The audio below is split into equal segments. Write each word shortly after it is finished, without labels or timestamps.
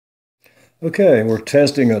Okay, we're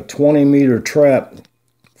testing a 20-meter trap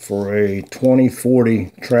for a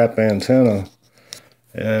 2040 trap antenna.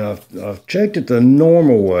 And I've checked it the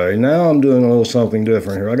normal way. Now I'm doing a little something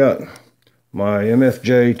different here. I got my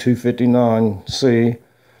MFJ 259C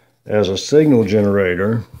as a signal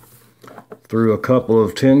generator through a couple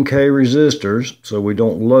of 10K resistors so we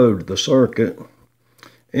don't load the circuit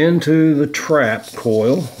into the trap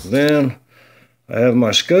coil. Then I have my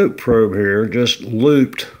scope probe here just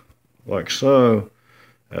looped like so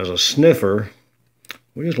as a sniffer.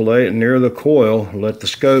 We just lay it near the coil, let the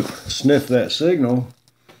scope sniff that signal,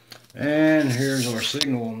 and here's our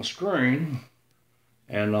signal on the screen.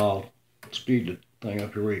 And I'll speed the thing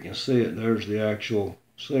up here where you can see it. There's the actual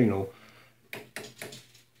signal.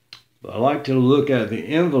 But I like to look at the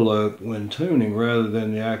envelope when tuning rather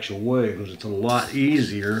than the actual wave, because it's a lot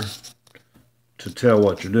easier to tell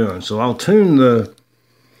what you're doing. So I'll tune the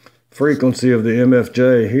frequency of the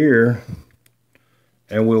MFJ here,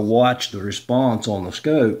 and we'll watch the response on the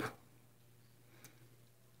scope.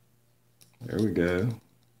 There we go.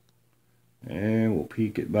 And we'll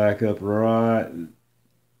peak it back up right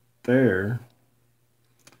there.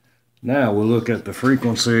 Now we'll look at the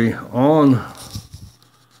frequency on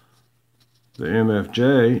the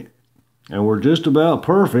MFJ, and we're just about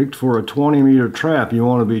perfect for a 20-meter trap. You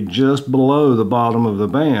want to be just below the bottom of the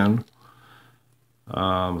band.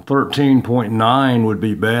 13.9 would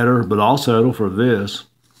be better, but I'll settle for this.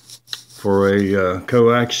 For a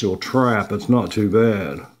coaxial trap, it's not too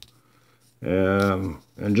bad.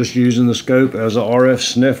 And just using the scope as a RF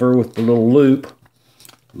sniffer with the little loop,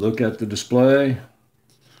 look at the display,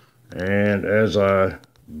 and as I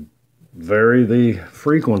vary the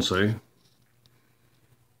frequency,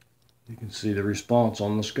 you can see the response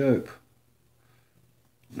on the scope.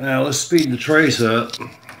 Now let's speed the trace up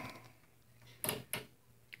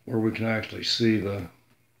where we can actually see the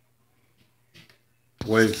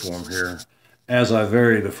waveform here. As I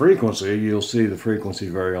vary the frequency, you'll see the frequency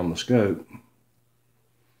vary on the scope,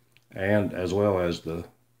 and as well as the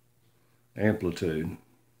amplitude.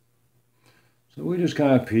 So we just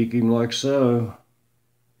kind of peak him like so,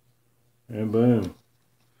 and boom.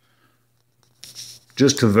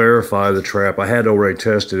 Just to verify the trap, I had already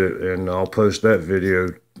tested it, and I'll post that video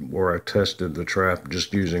where I tested the trap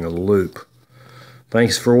just using a loop.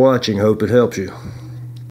 Thanks for watching. Hope it helps you.